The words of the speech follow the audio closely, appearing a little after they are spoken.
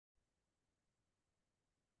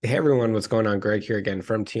Hey everyone, what's going on? Greg here again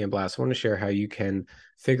from TM Blast. I want to share how you can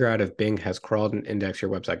figure out if Bing has crawled and indexed your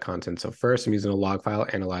website content. So first, I'm using a log file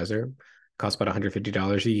analyzer. It costs about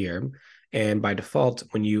 $150 a year. And by default,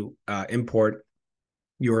 when you import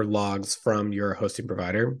your logs from your hosting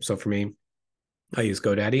provider, so for me, I use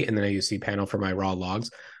GoDaddy and then I use cPanel for my raw logs.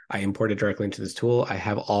 I import it directly into this tool. I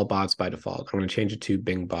have all bots by default. I'm going to change it to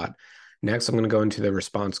Bing bot. Next, I'm going to go into the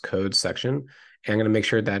response code section and I'm going to make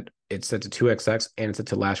sure that it's set to 2xx and it's set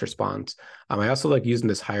to last response. I also like using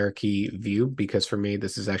this hierarchy view because for me,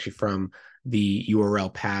 this is actually from the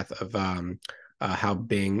URL path of how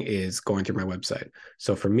Bing is going through my website.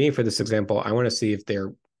 So for me, for this example, I want to see if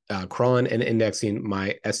they're crawling and indexing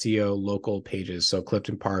my SEO local pages. So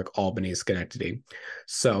Clifton Park, Albany, Schenectady.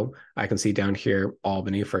 So I can see down here,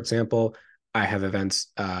 Albany, for example, I have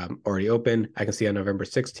events already open. I can see on November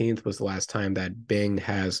 16th was the last time that Bing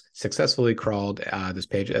has successfully crawled this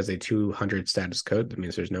page as a 200 status code. That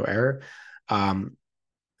means there's no error. The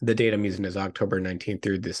date I'm using is October 19th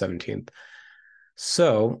through the 17th.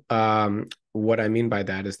 So what I mean by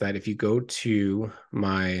that is that if you go to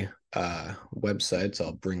my websites,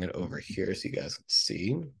 I'll bring it over here so you guys can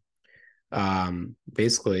see.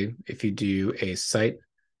 Basically, if you do a site,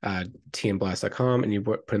 tmblast.com, and you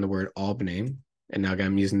put in the word Albany, and now again,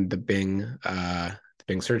 I'm using the Bing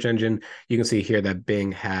search engine, you can see here that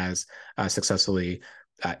Bing has successfully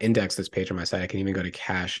indexed this page on my site. I can even go to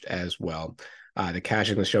cached as well. The cache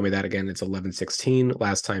is going to show me that again, it's 11/16.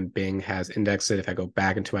 Last time Bing has indexed it, if I go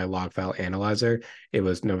back into my log file analyzer, it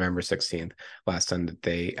was November 16th, last time that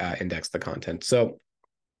they indexed the content. So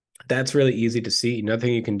that's really easy to see. Another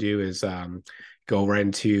thing you can do is go right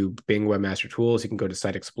into Bing Webmaster Tools. You can go to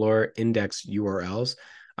Site Explorer, index URLs.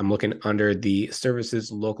 I'm looking under the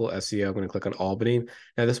services local SEO. I'm going to click on Albany.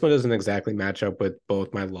 Now, this one doesn't exactly match up with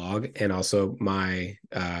both my log and also my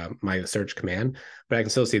my search command, but I can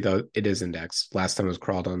still see though it is indexed. Last time it was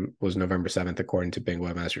crawled on was November 7th, according to Bing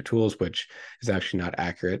Webmaster Tools, which is actually not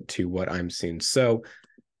accurate to what I'm seeing. So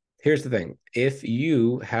here's the thing. If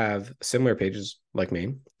you have similar pages like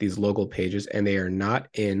me, these local pages, and they are not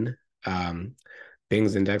in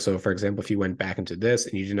Bing's index. So for example, if you went back into this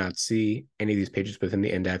and you do not see any of these pages within the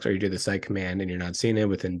index, or you do the site command and you're not seeing it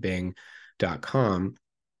within bing.com,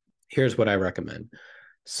 here's what I recommend.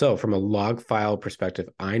 So from a log file perspective,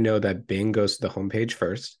 I know that Bing goes to the homepage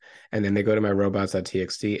first, and then they go to my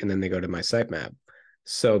robots.txt, and then they go to my sitemap.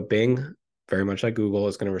 So Bing, very much like Google,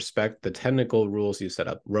 is going to respect the technical rules you set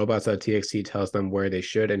up. Robots.txt tells them where they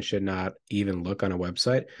should and should not even look on a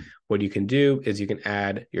website. What you can do is you can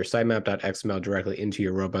add your sitemap.xml directly into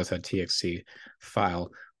your robots.txt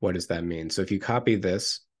file. What does that mean? So if you copy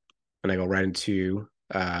this, and I go right into,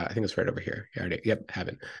 I think it's right over here. Yep, have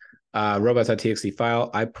it. Robots.txt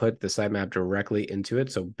file, I put the sitemap directly into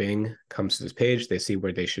it. So Bing comes to this page, they see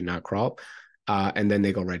where they should not crawl, and then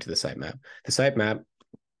they go right to the sitemap. The sitemap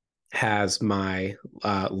has my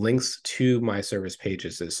links to my service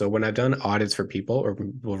pages. So when I've done audits for people, or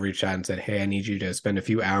people reach out and said, hey, I need you to spend a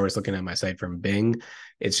few hours looking at my site from Bing,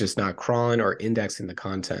 it's just not crawling or indexing the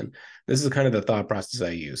content. This is kind of the thought process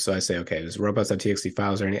I use. So I say, okay, this robots.txt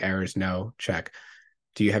file, is there any errors? No, check.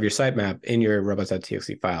 Do you have your sitemap in your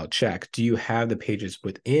robots.txt file? Check. Do you have the pages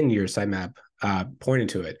within your sitemap pointed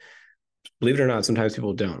to it? Believe it or not, sometimes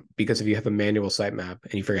people don't, because if you have a manual sitemap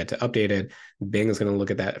and you forget to update it, Bing is going to look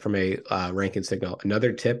at that from a ranking signal.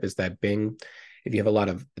 Another tip is that Bing, if you have a lot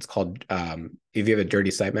of, it's called, if you have a dirty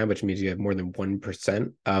sitemap, which means you have more than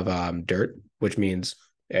 1% of dirt, which means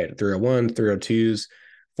 301, 302s,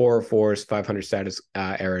 404s, 500 status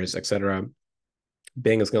errors, etc.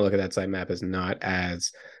 Bing is going to look at that sitemap as not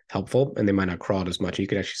as helpful, and they might not crawl it as much. You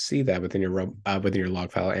can actually see that within your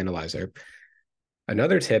log file analyzer.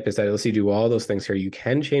 Another tip is that let's you do all those things here. You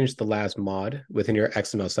can change the last mod within your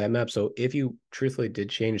XML sitemap. So if you truthfully did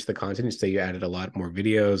change the content, say you added a lot more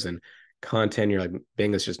videos and content, you're like,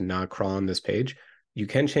 Bing is just not crawling this page, you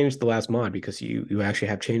can change the last mod because you actually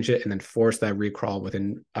have changed it and then force that recrawl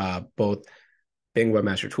within both Bing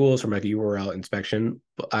Webmaster Tools from like a URL inspection,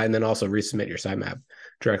 and then also resubmit your sitemap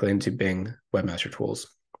directly into Bing Webmaster Tools.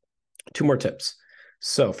 Two more tips.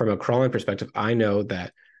 So from a crawling perspective, I know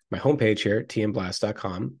that my homepage here,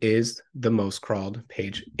 tmblast.com, is the most crawled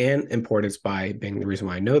page and importance by Bing. The reason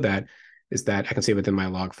why I know that is that I can see it within my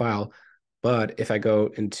log file. But if I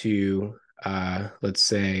go into, let's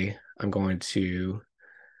say I'm going to,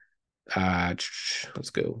 let's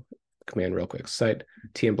go command real quick, site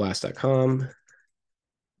tmblast.com,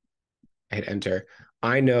 I hit enter.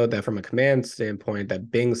 I know that from a command standpoint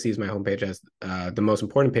that Bing sees my homepage as the most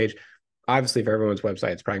important page. obviously for everyone's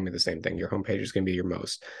website, it's probably gonna be the same thing. Your homepage is gonna be your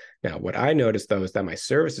most. Now, what I noticed though is that my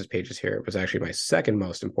services pages here was actually my second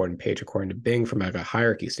most important page according to Bing from like a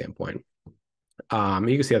hierarchy standpoint. You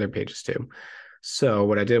can see other pages too. So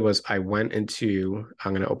what I did was I went into,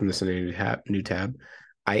 I'm going to open this in a new tab.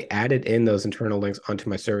 I added in those internal links onto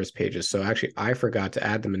my service pages. So actually, I forgot to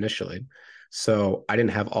add them initially. So I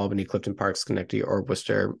didn't have Albany, Clifton Park, Schenectady, or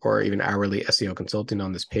Worcester, or even Hourly SEO Consulting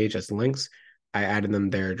on this page as links. I added them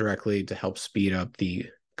there directly to help speed up the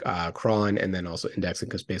crawling and then also indexing,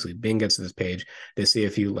 because basically Bing gets to this page, they see a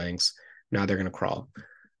few links, now they're going to crawl.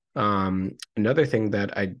 Another thing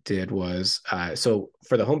that I did was, so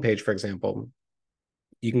for the homepage, for example,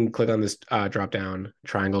 you can click on this drop down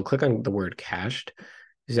triangle, click on the word cached.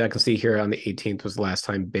 As I can see here on the 18th was the last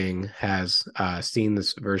time Bing has seen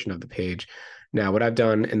this version of the page. Now, what I've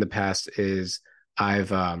done in the past is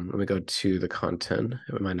let me go to the content.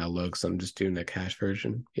 It might not load because I'm just doing the cache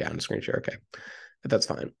version. Yeah, on the screen share. Okay, but that's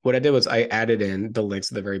fine. What I did was I added in the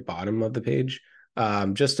links at the very bottom of the page,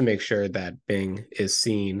 just to make sure that Bing is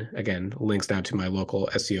seeing, again, links down to my local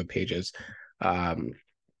SEO pages.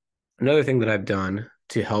 Another thing that I've done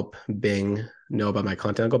to help Bing know about my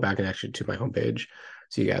content, I'll go back and actually to my homepage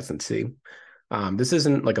so you guys can see. This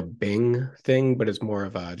isn't like a Bing thing, but it's more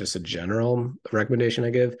of just a general recommendation I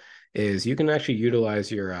give, is you can actually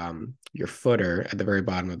utilize your footer at the very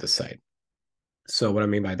bottom of the site. So what I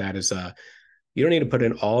mean by that is you don't need to put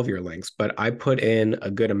in all of your links, but I put in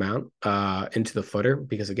a good amount into the footer,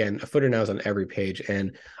 because again, a footer now is on every page,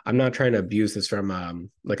 and I'm not trying to abuse this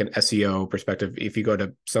from like an SEO perspective. If you go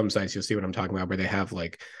to some sites, you'll see what I'm talking about, where they have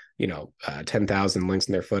like 10,000 links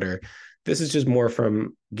in their footer. This is just more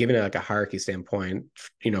from giving it like a hierarchy standpoint,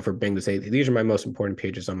 for Bing to say, these are my most important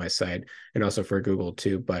pages on my site, and also for Google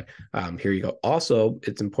too. But here you go. Also,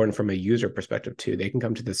 it's important from a user perspective too. They can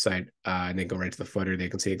come to this site and they go right to the footer. They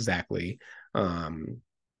can see exactly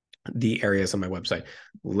the areas on my website.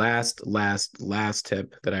 Last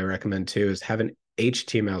tip that I recommend too is have an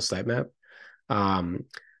HTML sitemap.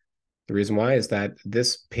 The reason why is that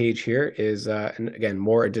this page here is, and again,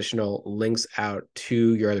 more additional links out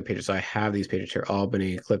to your other pages. So I have these pages here: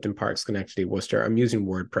 Albany, Clifton Park, Schenectady, Worcester. I'm using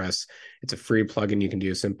WordPress. It's a free plugin. You can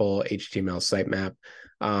do a simple HTML sitemap.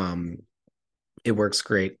 It works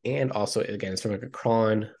great. And also, again, it's from like a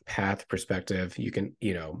cron path perspective. You can,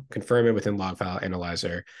 confirm it within Log File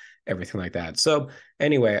Analyzer, everything like that. So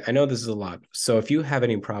anyway, I know this is a lot. So if you have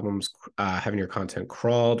any problems having your content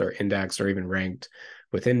crawled or indexed or even ranked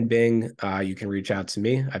within Bing, you can reach out to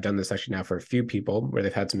me. I've done this actually now for a few people where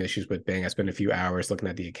they've had some issues with Bing. I spent a few hours looking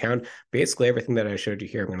at the account. Basically, everything that I showed you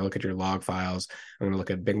here, I'm going to look at your log files. I'm going to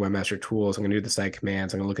look at Bing Webmaster Tools. I'm going to do the site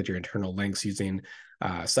commands. I'm going to look at your internal links using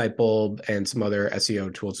Sitebulb and some other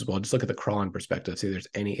SEO tools as well. Just look at the crawling perspective, see if there's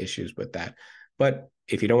any issues with that. But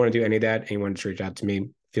if you don't want to do any of that and you want to reach out to me,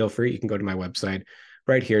 feel free. You can go to my website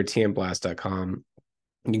right here, tmblast.com.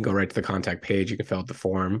 You can go right to the contact page. You can fill out the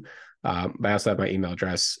form. But I also have my email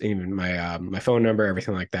address, even my phone number,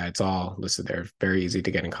 everything like that. It's all listed there. Very easy to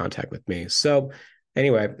get in contact with me. So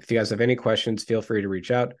anyway, if you guys have any questions, feel free to reach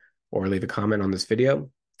out or leave a comment on this video.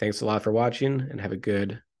 Thanks a lot for watching, and have a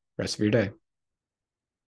good rest of your day.